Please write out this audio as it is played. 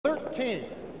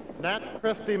13th Nat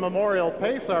Christie Memorial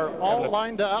Pace are all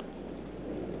lined up.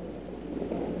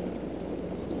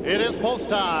 It is post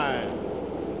time.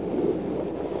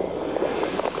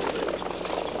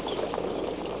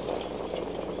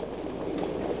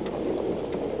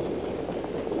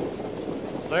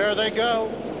 There they go.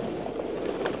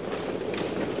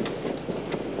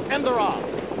 And they're off.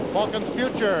 Falcon's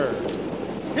Future.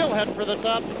 He'll head for the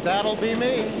top. That'll be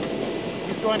me.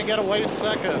 He's going to get away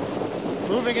second.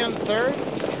 Moving in third,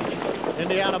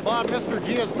 Indiana Bob. Mr.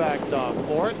 G is backed off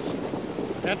fourths.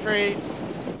 Entry,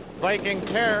 Viking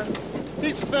Terror.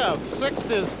 He's fifth. Sixth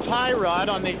is Tie Rod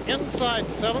on the inside.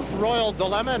 Seventh, Royal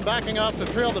Dilemma. And backing off the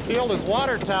trail to field is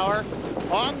Water Tower.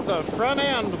 On the front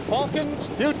end, Falcon's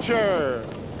Future.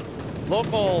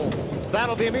 Local,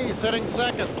 That'll Be Me, sitting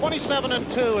second. 27 and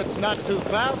 2, it's not too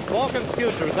fast. Falcon's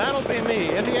Future, That'll Be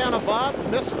Me. Indiana Bob,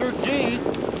 Mr. G,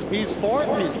 he's fourth.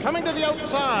 He's coming to the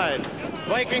outside.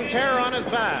 Viking Terror on his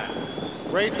back.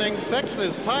 Racing sixth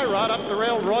is Tie Rod, up the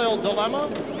rail, Royal Dilemma.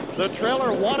 The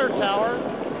trailer, Water Tower.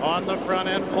 On the front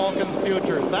end, Falcon's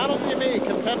Future. That'll Be Me,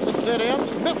 content to sit in.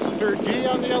 Mr. G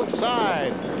on the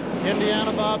outside.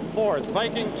 Indiana Bob fourth.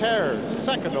 Viking Terror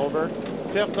second over.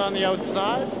 Fifth on the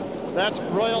outside. That's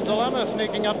Royal Dilemma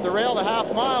sneaking up the rail, the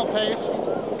half-mile pace.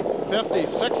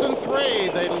 56 and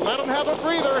 3. They let him have a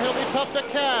breather. He'll be tough to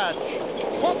catch.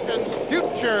 Falcon's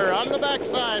Future on the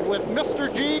backside with Mr.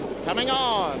 G coming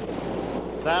on.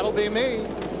 That'll Be Me.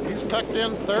 He's tucked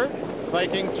in third.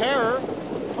 Viking Terror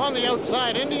on the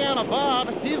outside. Indiana Bob,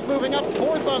 he's moving up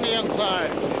fourth on the inside.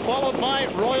 Followed by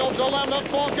Royal Dilemma.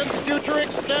 Falcon's Future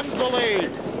extends the lead.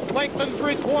 Length and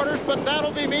 3/4, but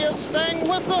That'll Be Me is staying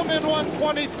with them in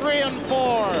 1:23 and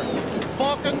 4.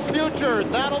 Falcon's Future,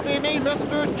 That'll Be Me.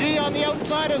 Mr. G on the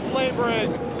outside is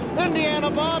laboring. Indiana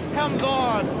Bob comes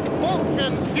on.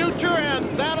 Falcon's Future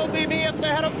and That'll Be Me at the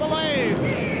head of the lane.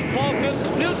 Falcon's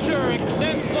Future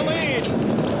extends the lead.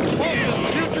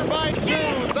 Falcon's Future by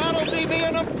 2. That'll Be Me,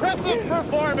 an impressive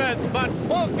performance, but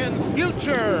Falcon's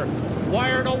Future,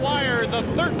 wire to wire, the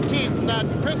 13th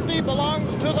Nat Christie belongs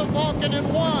to the Falcon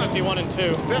in 1. 51 and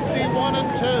 2. 51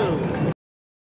 and 2.